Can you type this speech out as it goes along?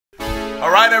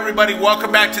Alright everybody,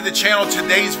 welcome back to the channel.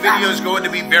 Today's video is going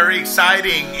to be very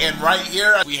exciting. And right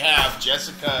here we have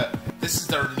Jessica. This is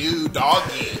their new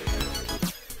doggy.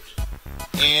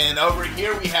 And over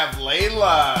here we have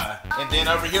Layla. And then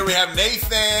over here we have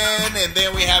Nathan. And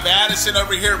then we have Addison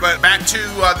over here. But back to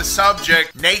the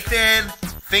subject. Nathan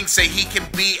thinks that he can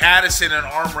beat Addison in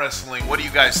arm wrestling. What do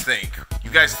you guys think?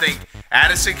 You guys think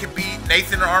Addison can beat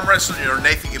Nathan in arm wrestling, or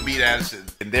Nathan can beat Addison?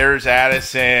 And there's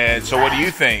Addison. So what do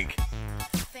you think?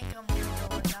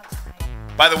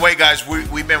 By the way, guys,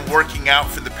 we've been working out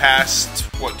for the past,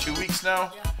 what, 2 weeks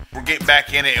now? Yeah. We're getting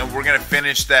back in it, and we're going to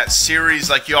finish that series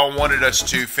like y'all wanted us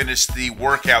to, finish the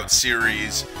workout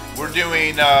series. We're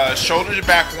doing shoulder to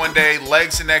back one day,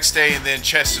 legs the next day, and then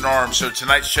chest and arms. So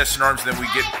tonight's chest and arms, and then we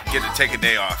get to take a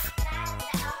day off.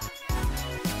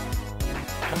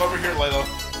 Come over here, Layla.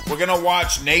 We're going to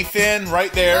watch Nathan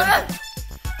right there.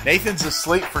 Nathan's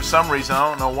asleep for some reason. I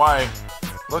don't know why.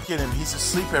 Look at him. He's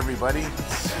asleep, everybody.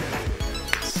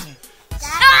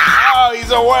 Oh,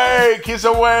 he's awake! He's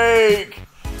awake!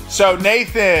 So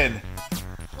Nathan,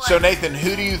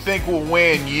 who do you think will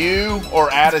win, you or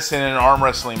Addison, in an arm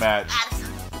wrestling match?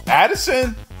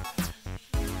 Addison?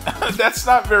 That's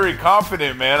not very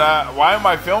confident, man. Why am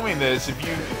I filming this if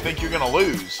you think you're gonna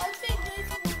lose? I think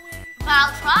Nathan will win. But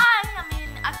I'll try. I mean,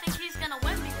 I think he's gonna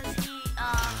win because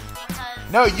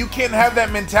No, you can't have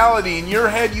that mentality. In your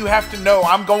head, you have to know,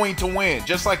 I'm going to win.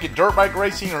 Just like in dirt bike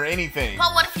racing or anything.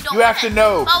 But what if you don't win? You have to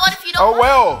know. But what if you don't win?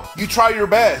 Well, you try your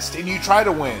best and you try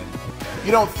to win.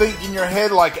 You don't think in your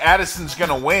head like Addison's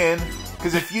gonna win.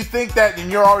 Because if you think that, then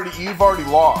you've already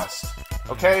lost.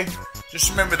 Okay? Just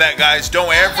remember that, guys.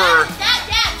 Don't ever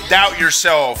doubt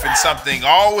yourself in something.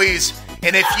 Always.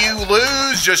 And if you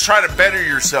lose, just try to better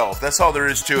yourself. That's all there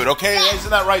is to it. Okay?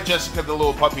 Isn't that right, Jessica, the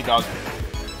little puppy dog?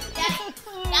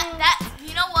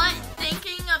 You know what?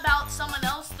 Thinking about someone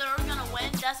else that are gonna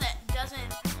win doesn't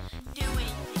do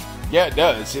anything. Yeah, it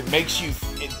does. It makes you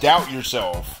doubt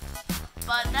yourself.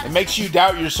 But it makes you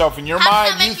doubt yourself. In your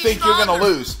mind, you think you're gonna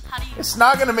lose. It's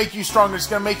not gonna make you stronger. It's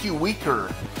gonna make you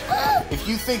weaker. If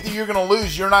you think that you're gonna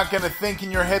lose, you're not gonna think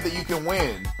in your head that you can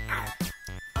win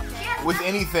with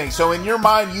anything. So in your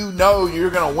mind, you know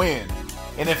you're gonna win,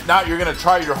 and if not, you're gonna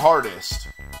try your hardest.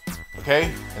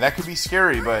 Okay, and that could be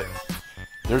scary, but.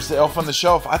 There's the elf on the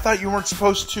shelf. I thought you weren't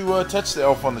supposed to touch the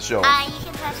elf on the shelf. You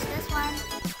can touch this one.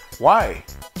 Why?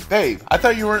 Babe, I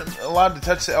thought you weren't allowed to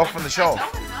touch the elf on the shelf.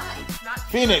 Not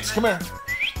Phoenix, come here.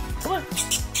 Come here.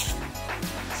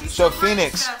 So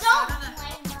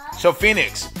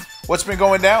Phoenix, what's been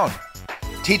going down?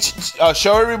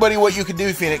 Show everybody what you can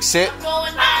do, Phoenix. Sit. I'm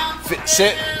going down.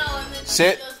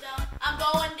 Sit. I'm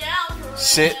going down.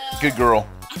 Sit. Good girl.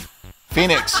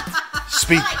 Phoenix,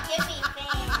 speak.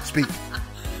 Speak.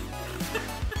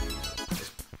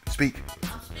 Speak.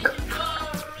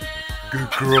 Good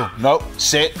girl. Nope.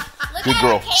 Sit. Good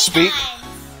girl. Speak.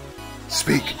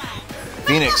 Speak.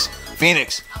 Phoenix.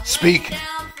 Speak.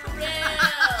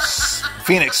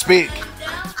 Phoenix, speak.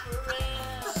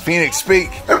 Phoenix, speak.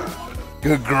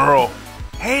 Good girl.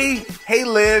 Hey,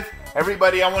 Liv.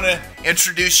 Everybody, I want to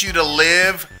introduce you to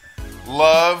Liv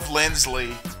Love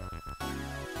Lindsley.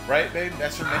 Right, babe?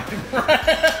 That's her name. Like,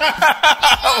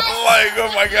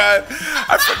 oh my God,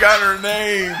 I forgot her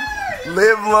name.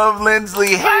 Liv Love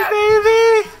Lindsley. Hey,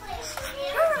 baby.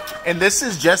 And this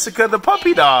is Jessica the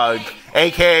puppy dog,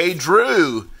 aka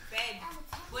Drew. Babe,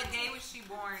 what day was she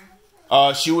born?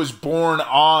 She was born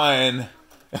on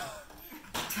the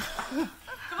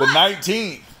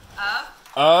 19th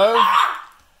of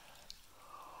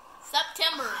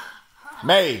September.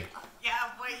 May. Yeah,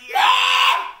 what year?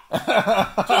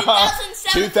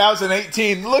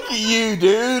 2018. Look at you,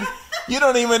 dude. You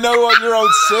don't even know what your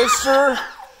own sister.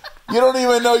 You don't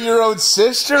even know your own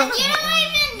sister. You don't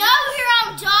even know your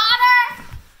own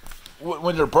daughter.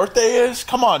 When their birthday is?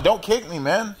 Come on, don't kick me,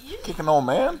 man. You kick an old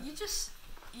man. You just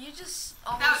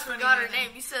almost forgot her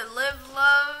name. You said Liv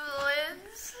Love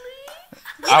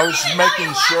Lindsley. I was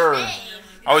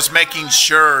making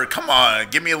sure. Come on,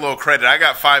 give me a little credit. I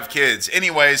got 5 kids.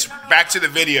 Anyways, back to the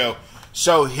video.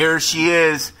 So here she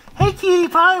is. Hey, cutie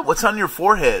pie. What's on your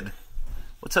forehead?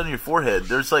 What's on your forehead?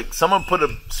 There's like someone put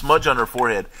a smudge on her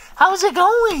forehead. How's it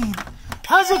going?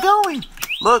 How's it going?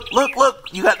 Look.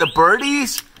 You got the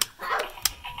birdies.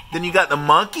 Then you got the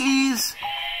monkeys.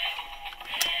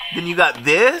 Then you got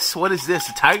this. What is this?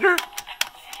 A tiger?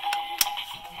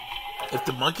 If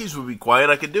the monkeys would be quiet,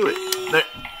 I could do it.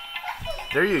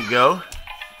 There you go.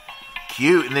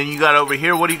 Cute. And then you got over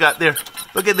here. What do you got there?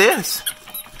 Look at this.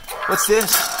 What's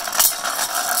this?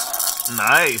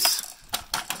 Nice.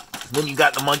 Then you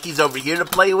got the monkeys over here to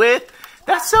play with.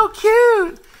 That's so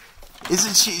cute.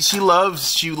 Isn't she? She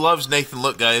loves Nathan.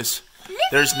 Look, guys.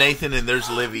 There's Nathan and there's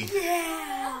Livy.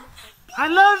 Yeah. I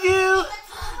love you.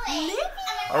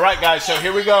 All right, guys. So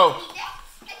here we go.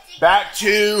 Back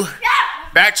to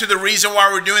the reason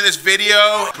why we're doing this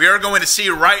video. We are going to see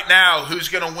right now who's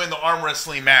going to win the arm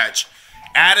wrestling match,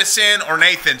 Addison or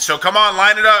Nathan. So come on,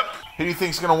 line it up. Who do you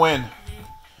think's going to win?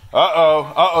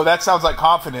 Uh-oh. That sounds like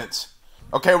confidence.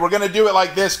 Okay, we're going to do it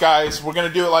like this, guys. We're going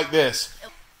to do it like this.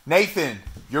 Nathan,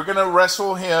 you're going to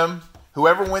wrestle him.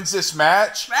 Whoever wins this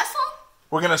match,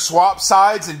 we're going to swap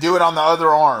sides and do it on the other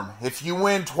arm. If you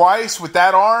win twice with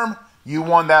that arm, you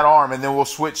won that arm, and then we'll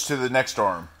switch to the next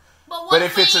arm. But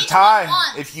if it's a tie,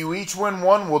 if you each win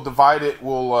one, we'll divide it.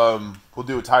 We'll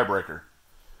do a tiebreaker.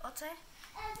 Okay.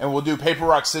 And we'll do paper,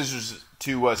 rock, scissors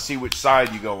to see which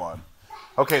side you go on.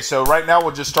 Okay, so right now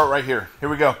we'll just start right here. Here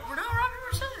we go. We're doing rock,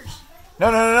 paper, scissors.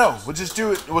 No. We'll just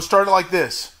do it. We'll start it like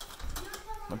this.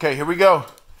 Okay, here we go.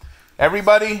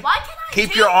 Everybody,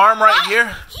 keep your arm right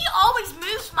here. He always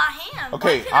moves my hand.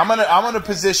 Okay, I'm gonna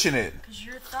position it.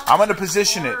 I'm gonna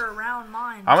position it.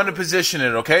 I'm gonna position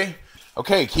it. Okay.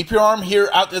 Okay, keep your arm here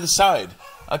out to the side.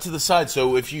 Out to the side.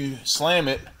 So if you slam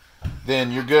it,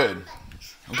 then you're good.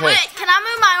 Okay. Wait, can I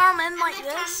move my arm in like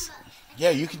this? Yeah,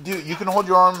 you can hold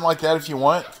your arm like that if you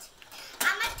want.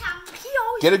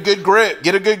 Get a good grip.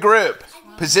 Get a good grip.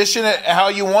 Position it how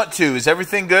you want to. Is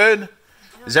everything good?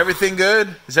 Is everything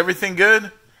good? Is everything good?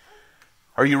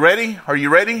 Are you ready? Are you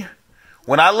ready?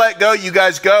 When I let go, you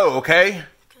guys go, okay?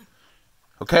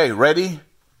 Okay, ready?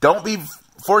 Don't be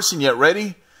forcing yet.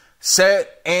 Ready?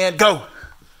 Set, and go.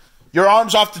 Your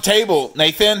arm's off the table,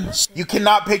 Nathan. You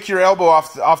cannot pick your elbow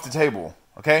off the table,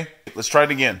 okay? Let's try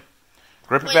it again.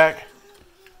 Grip it back.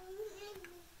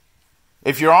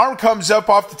 If your arm comes up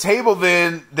off the table,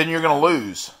 then you're going to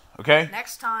lose, okay?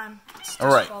 Next time. All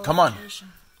right, come on.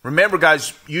 Remember,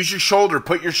 guys, use your shoulder.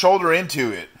 Put your shoulder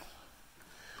into it.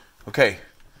 Okay.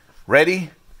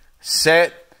 Ready,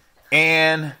 set,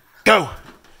 and go.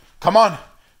 Come on.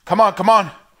 Come on, come on.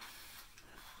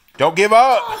 Don't give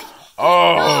up.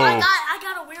 Oh. No, I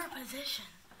got a weird position.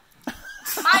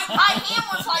 My hand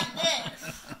was like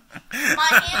this.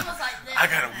 My hand was like this. I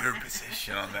got a weird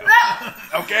position on that.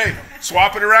 Okay,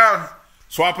 swap it around.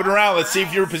 Swap it around. Let's see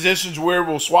if your position's weird.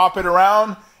 We'll swap it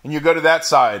around, and you go to that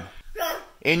side.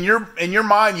 In your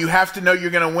mind, you have to know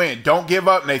you're going to win. Don't give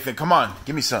up, Nathan. Come on.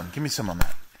 Give me some. Give me some on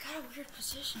that. I got a weird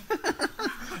position.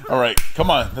 All right,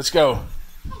 come on. Let's go.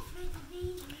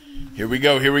 Here we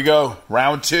go. Here we go.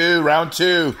 Round two. Round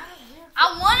two.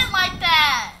 I want it like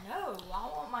that. No, I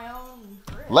want my own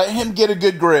grip. Let him get a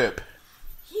good grip.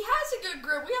 He has a good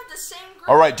grip. We have the same grip.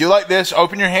 All right, do like this.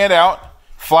 Open your hand out.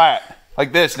 Flat.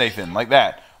 Like this, Nathan. Like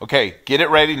that. Okay, get it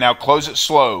ready. Now close it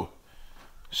slow.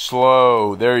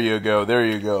 Slow. There you go. There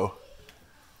you go.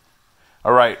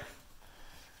 All right.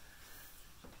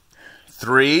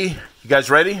 3. You guys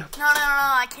ready? No,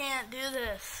 I can't do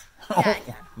this. Yeah,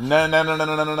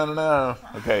 No.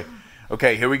 Okay.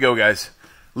 Okay, here we go, guys.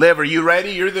 Liv, are you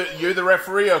ready? You're the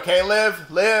referee, okay, Liv?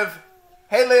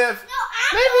 Hey, Liv. No,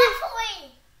 I'm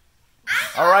wrestling.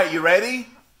 All right, you ready?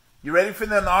 You ready for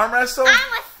the arm wrestle?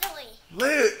 I'm wrestling.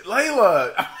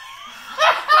 Layla.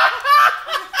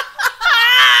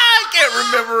 I can't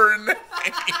remember her name.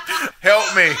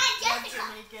 Help me.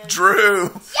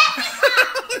 Drew.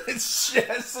 It's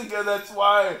Jessica, that's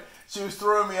why. She was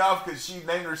throwing me off because she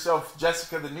named herself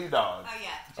Jessica the new dog. Oh,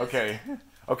 yeah. Okay.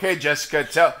 Okay, Jessica,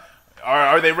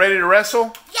 are they ready to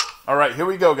wrestle? Yeah. All right, here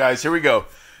we go, guys. Here we go.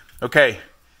 Okay,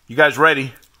 you guys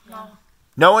ready? No.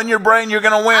 Know in your brain you're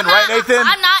going to win, right, Nathan?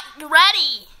 I'm not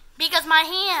ready because my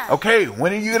hand. Okay,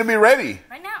 when are you going to be ready?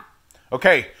 Right now.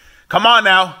 Okay, come on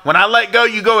now. When I let go,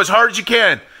 you go as hard as you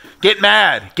can. Get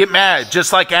mad. Get mad.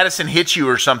 Just like Addison hit you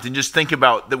or something. Just think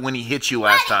about that when he hit you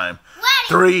last time.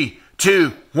 3,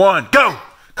 2, 1, go!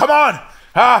 Come on!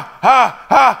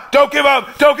 Ha! Don't give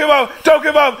up! Don't give up! Don't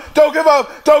give up! Don't give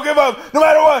up! Don't give up! No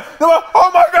matter what!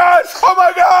 Oh my God! Oh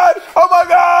my God! Oh my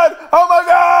God! Oh my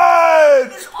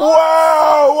God!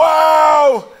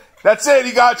 Wow! That's it.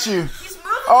 He got you.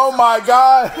 Oh my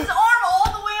God! His arm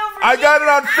all the way over I got it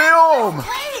on film.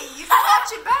 Hey, you gotta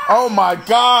watch it back. Oh my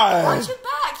God! Watch it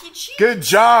back. He cheated. Good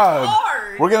job.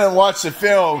 Hard. We're gonna watch the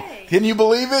film. Hey. Can you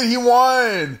believe it? He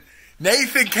won.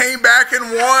 Nathan came back and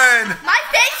won. My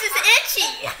face is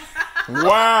itchy.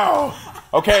 Wow.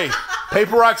 Okay.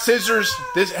 Paper, rock, scissors.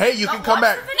 Hey, you can come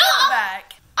back.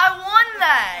 Back. I won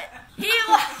that. He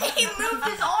moved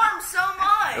his arm so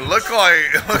much. It looked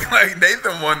like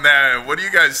Nathan won that. What do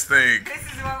you guys think? This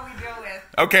is what we deal with.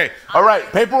 Okay. All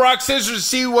right. Paper, rock, scissors.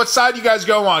 See what side you guys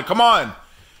go on. Come on.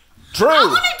 Drew. I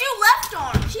want to do left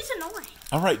arm. She's annoying.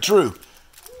 All right, Drew.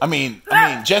 I mean,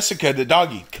 Jessica, the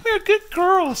doggy. Come here, good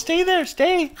girl. Stay there,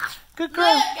 stay. Good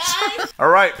girl. Look, guys. All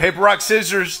right, paper, rock,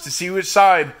 scissors to see which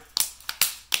side.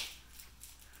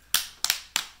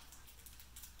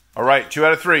 All right, 2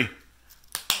 out of 3.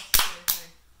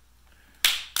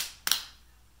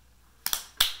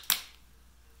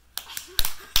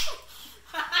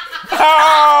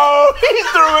 Oh, he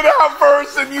threw it out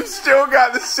first and you still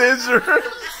got the scissors.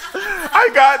 I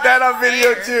got that on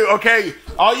video too. Okay,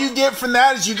 all you get from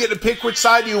that is you get to pick which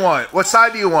side you want. What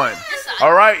side do you want? This side.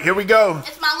 All right, here we go.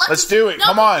 It's my left. Let's do it. No,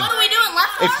 Come on. What are we doing?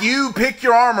 Left arm? If you pick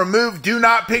your arm or move, do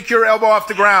not pick your elbow off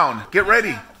the ground. Get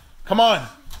ready. Come on.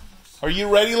 Are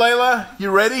you ready, Layla?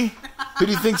 You ready? Who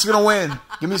do you think's gonna win?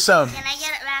 Give me some. Can I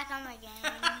get it back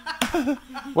on the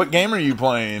game? What game are you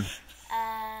playing?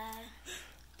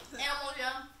 Animal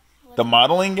Jam. The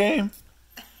modeling game?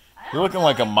 You're looking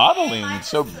like a modeling.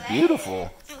 So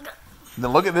beautiful.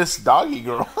 Then look at this doggy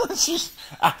girl. She's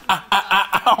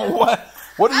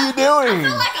what are you doing? I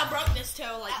feel like I broke this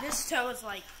toe. Like this toe is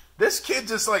like. This kid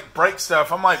just like breaks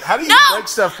stuff. I'm like, how do you break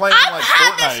stuff playing I've like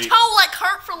had Fortnite? this toe like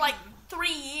hurt for like 3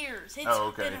 years.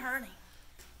 It's been hurting.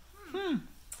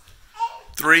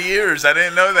 3 years. I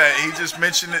didn't know that. He just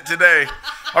mentioned it today.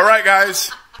 All right,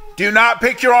 guys. Do not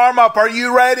pick your arm up. Are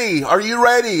you ready? Are you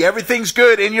ready? Everything's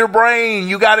good in your brain.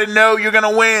 You got to know you're going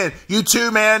to win. You too,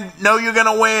 man. Know you're going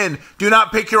to win. Do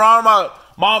not pick your arm up.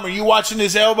 Mom, are you watching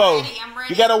his elbow? I'm ready.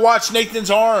 You got to watch Nathan's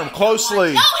arm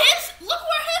closely. No, look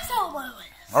where his elbow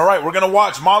is. All right, we're going to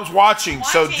watch. Mom's watching,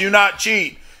 so do not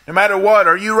cheat. No matter what.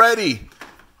 Are you ready?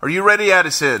 Are you ready,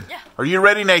 Addison? Yeah. Are you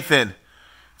ready, Nathan?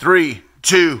 3,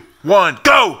 2, 1,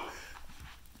 go!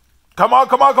 Come on,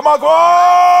 come on, come on, come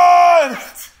on!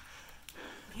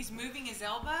 He's moving his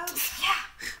elbow? Yeah,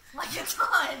 like it's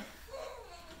on.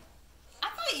 I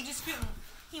thought you just couldn't.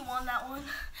 He won that one.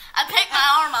 I picked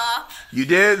my arm up. You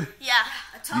did? Yeah.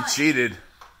 You cheated.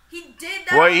 He did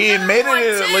that. Well, he on the admitted other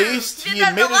it one, at too. least. He He did that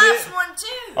admitted the last it. one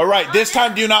too. All right, this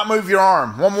time do not move your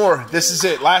arm. One more. This is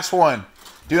it. Last one.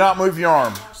 Do not move your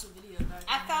arm.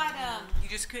 I thought you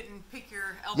just couldn't pick your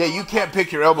elbow. Yeah, you can't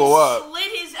pick your elbow up. Slid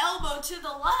his elbow to the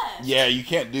left. Yeah, you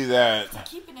can't do that.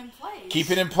 Keep it in place.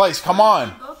 Keep it in place. Come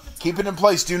on. Keep it in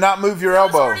place. Do not move your That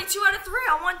was elbow. already 2 out of 3.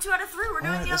 I won 2 out of 3. We're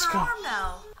doing right, the let's other go. arm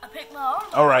now. I picked my arm.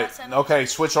 All right. I said- Okay,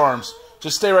 switch arms.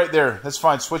 Just stay right there. That's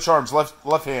fine. Switch arms.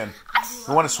 Left hand.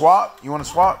 You want to swap? You want to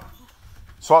swap?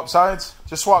 Swap sides?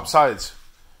 Just swap sides.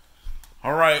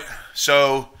 All right.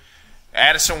 So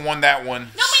Addison won that one. No,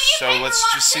 we need So paper, let's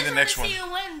rock, just see the scissors next to one. see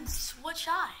who wins which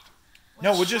side.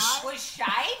 No, we'll just. Was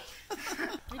shy? All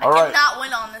I right. did not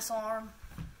win on this arm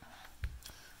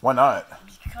Why not?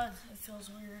 because it feels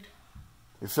weird.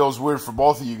 It feels weird for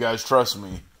both of you guys. Trust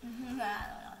me.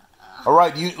 All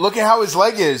right. You look at how his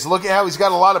leg is. Look at how he's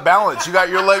got a lot of balance. You got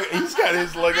your leg. He's got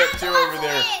his leg up too over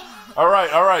there. All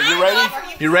right. All right. You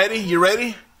ready? You ready? You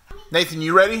ready? Nathan,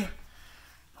 you ready?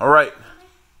 All right.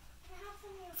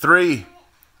 3,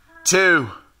 2,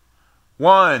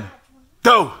 1,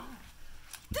 go.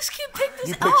 This kid picked his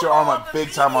You picked your arm elbow up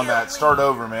big time on that. Start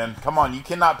over, man. Come on. You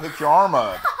cannot pick your arm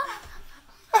up.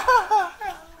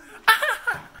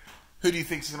 Who do you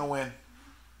think's going to win?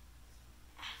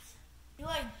 You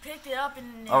like picked it up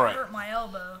and it All right. hurt my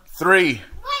elbow. 3,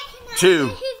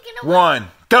 2, 1,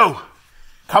 go.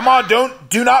 Come on,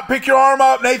 do not pick your arm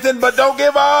up, Nathan, but don't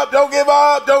give up. Don't give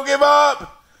up. Don't give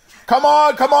up. Come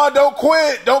on, come on, don't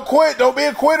quit. Don't quit. Don't be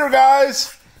a quitter,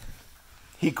 guys.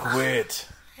 He quit.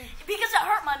 Because it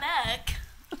hurt my neck.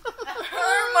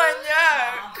 Hurt my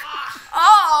neck.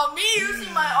 Oh, me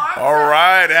using my arm. All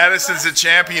right, Addison's the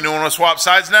champion. You want to swap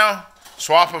sides now?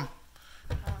 Swap them.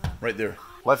 Right there.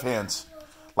 Left hands.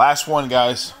 Last one,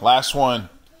 guys. Last one.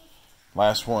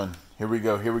 Last one. Here we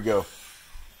go. Here we go.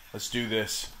 Let's do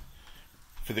this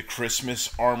for the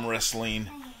Christmas arm wrestling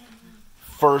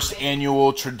first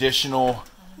annual traditional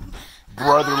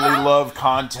brotherly love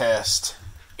contest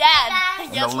Dad,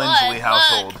 in guess the what? Lindsley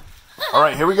household. Look. All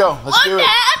right, here we go. Let's do Look, it.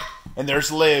 Dad. And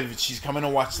there's Liv. She's coming to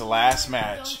watch the last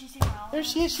match. There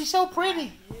she is. She's so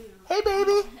pretty. Hey,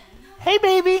 baby. Hey,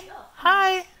 baby.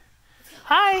 Hi.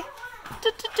 Hi.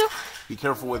 Be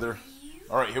careful with her.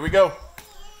 All right, here we go.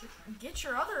 Get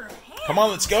your other hand. Come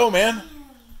on, let's go, man.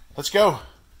 Let's go.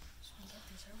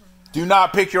 Do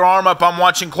not pick your arm up. I'm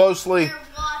watching closely.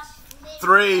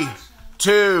 3,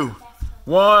 2,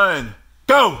 1,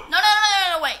 go. No,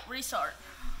 wait. Restart.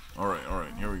 All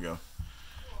right. Here we go.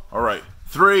 All right.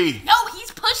 3. No,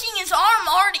 he's pushing his arm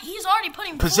already. He's already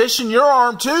putting. Position your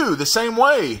arm too, the same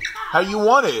way, how you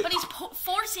want it. But he's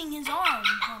forcing his arm.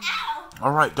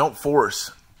 All right, don't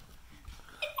force.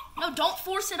 No, don't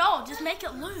force it all. Just make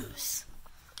it loose.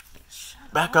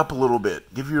 Back up a little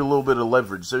bit. Give you a little bit of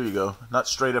leverage. There you go. Not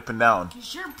straight up and down.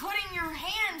 Because you're putting your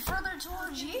hand further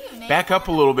towards you, Nathan. Back up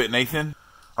a little bit, Nathan.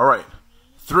 All right.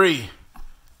 3,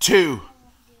 2,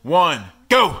 1,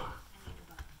 go.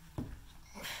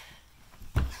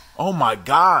 Oh my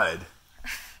God.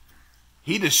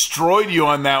 He destroyed you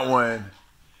on that one.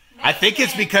 I think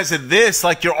it's because of this,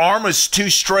 like your arm is too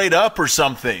straight up or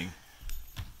something.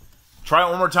 Try it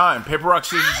one more time. Paper, rock,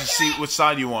 scissors to see which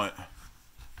side you want.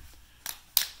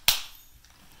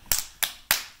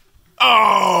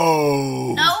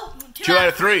 Oh! No. 2 out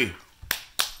of 3.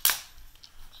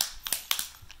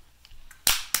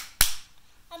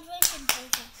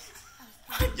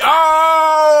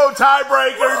 Oh!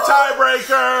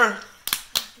 Tiebreaker!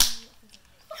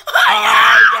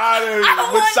 I got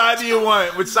it. Which side do you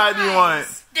want? Which side do you want?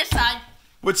 This side.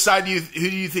 Which side who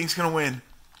do you think's gonna win?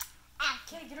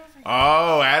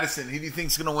 Oh, Addison. Who do you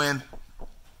think's gonna win?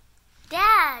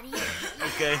 Dad.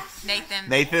 Okay.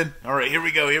 Nathan. All right, here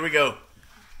we go. You're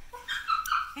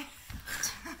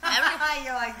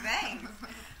like, thanks.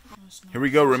 Here we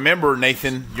go. Remember,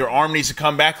 Nathan, your arm needs to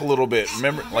come back a little bit.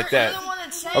 Remember, like that.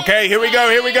 Okay, here we go.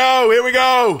 Go.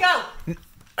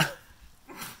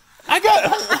 I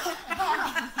got.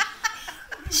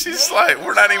 She's like,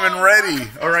 we're not even ready.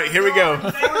 All right, here we go.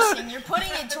 You're putting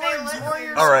it towards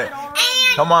Warriors. All right,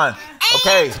 come on.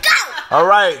 Okay. All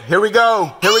right, here we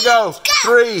go.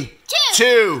 3,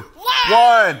 2,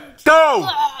 1, go.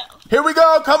 Here we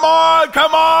go. Come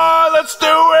on. Let's do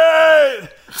it.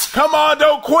 Come on,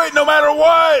 don't quit no matter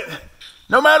what.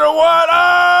 Oh,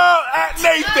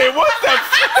 Nathan, what the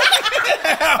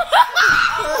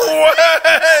What?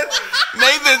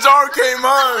 Nathan's arm came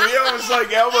on. He almost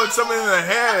like elbowed someone in the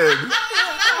head.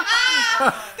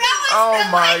 Oh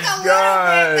my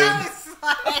God.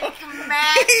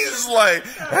 He's like,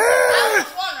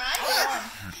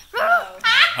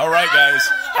 all right, guys.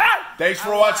 Thanks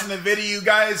for watching the video, you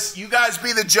guys. You guys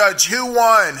be the judge. Who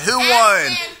won?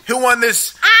 Who won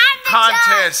this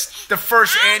contest? The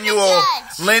first annual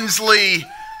Lindsley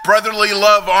Brotherly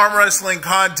Love Arm Wrestling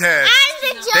Contest.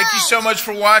 Thank you so much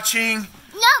for watching.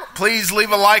 Please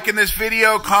leave a like in this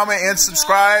video, comment, and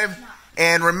subscribe.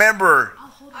 And remember,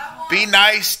 be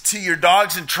nice to your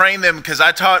dogs and train them, because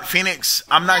I taught Phoenix,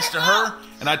 I'm nice to her,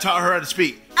 and I taught her how to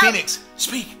speak. Phoenix,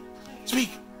 speak.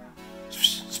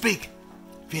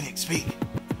 Phoenix, speak.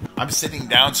 I'm sitting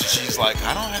down, so she's like,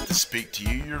 I don't have to speak to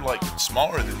you. You're like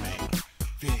smaller than me.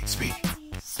 Phoenix, speak.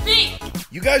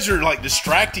 You guys are like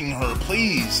distracting her,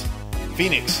 please.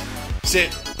 Phoenix,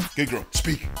 sit. Good girl.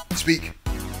 Speak.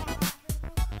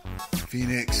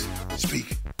 Phoenix,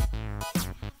 speak.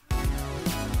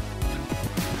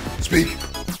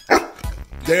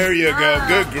 There you go.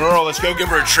 Good girl. Let's go give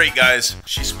her a treat, guys.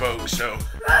 She spoke, so.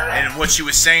 And what she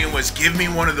was saying was, give me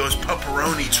one of those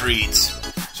pepperoni treats.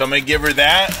 So I'm going to give her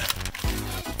that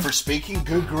for speaking.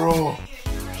 Good girl.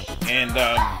 And,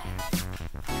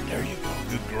 there you go.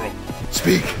 Good girl.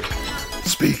 Speak.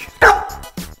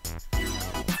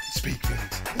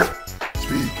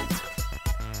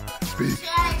 Phoenix.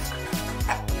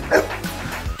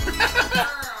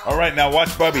 All right, now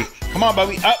watch Bubby. Come on,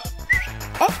 Bubby. Up.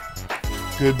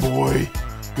 Good boy.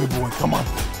 Come on.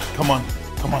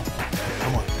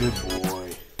 Good boy.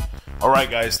 All right,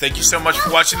 guys. Thank you so much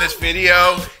for watching this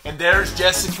video. And there's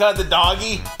Jessica, the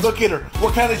doggy. Look at her.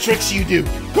 What kind of tricks do you do?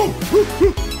 Go.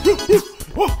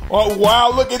 Oh, wow.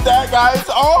 Look at that, guys.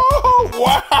 Oh,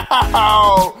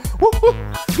 wow.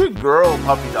 Good girl,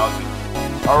 puppy doggy.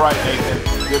 All right,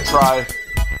 Nathan. Good try.